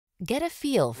Get a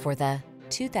feel for the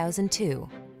 2002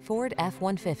 Ford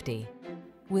F-150.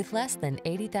 With less than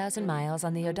 80,000 miles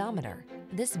on the odometer,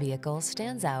 this vehicle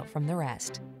stands out from the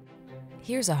rest.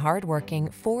 Here's a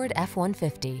hard-working Ford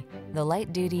F-150, the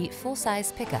light-duty,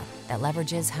 full-size pickup that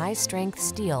leverages high-strength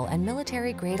steel and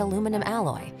military-grade aluminum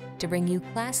alloy to bring you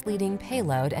class-leading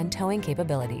payload and towing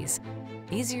capabilities.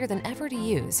 Easier than ever to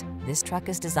use, this truck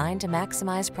is designed to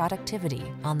maximize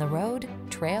productivity on the road,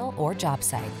 trail, or job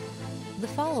site. The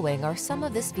following are some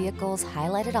of this vehicle's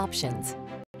highlighted options: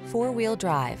 four-wheel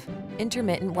drive,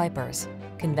 intermittent wipers,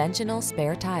 conventional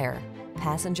spare tire,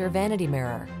 passenger vanity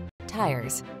mirror,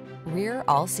 tires, rear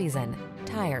all-season,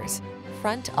 tires,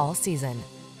 front all-season,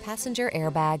 passenger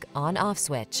airbag on-off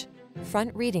switch,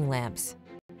 front reading lamps,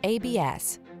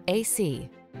 ABS, AC.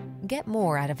 Get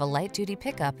more out of a light-duty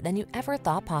pickup than you ever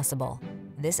thought possible.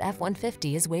 This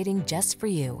F-150 is waiting just for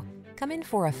you. Come in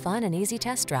for a fun and easy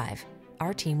test drive.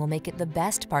 Our team will make it the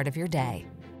best part of your day.